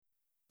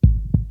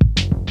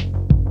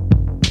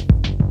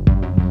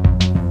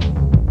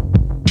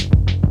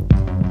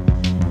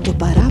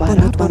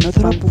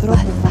ανθρώπου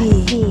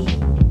βαθύ,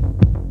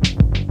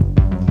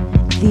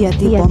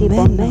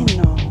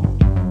 διατυπωμένο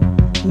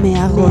με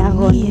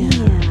αγωνία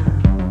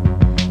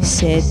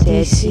σε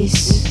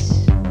αιτήσεις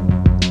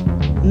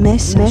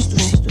μέσα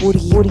στους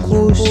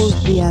υπουργικούς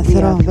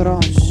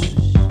διαδρόμους.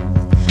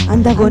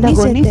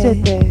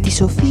 Ανταγωνίζεται τη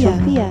σοφία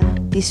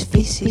της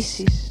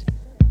φύσης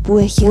που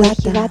έχει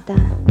γάτα.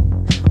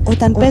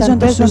 Όταν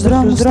παίζοντας στους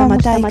δρόμους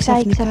σταματάει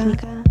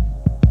ξαφνικά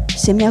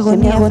σε μια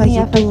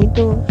γωνία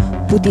φαγητού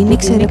που την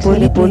ήξερε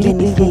πολύ πριν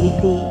γεννηθεί.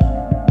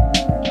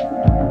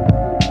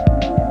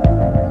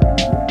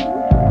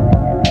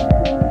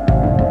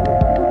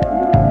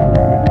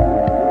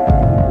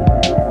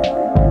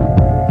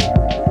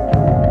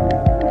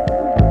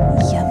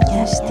 Για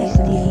μια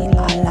στιγμή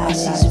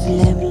αλλάζεις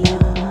βλέμμα,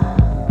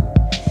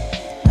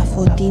 τα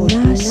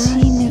φωτεινά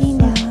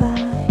σύννεφα,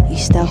 οι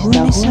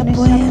σταγόνες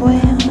από αίμα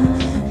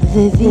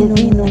δεν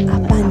δίνουν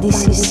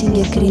απάντηση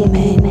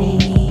συγκεκριμένη.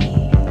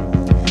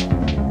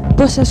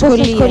 Πόσα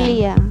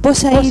σχολεία,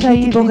 πόσα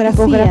είδη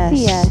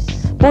τυπογραφίας,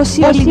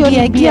 πόσοι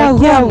Ολυμπιακοί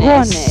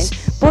αγώνες,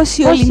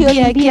 πόσοι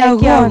Ολυμπιακοί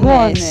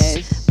αγώνες,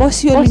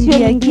 πόσοι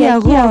Ολυμπιακοί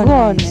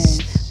αγώνες,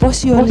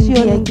 πόσοι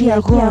Ολυμπιακοί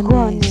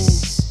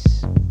αγώνες.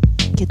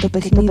 Και το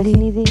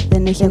παιχνίδι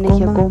δεν έχει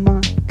ακόμα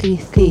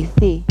κρυθεί.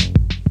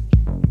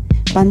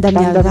 Πάντα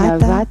μια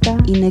γάτα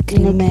είναι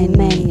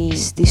κρυμμένη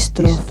στη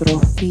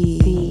στροφή.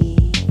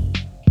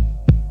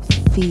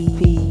 Φι.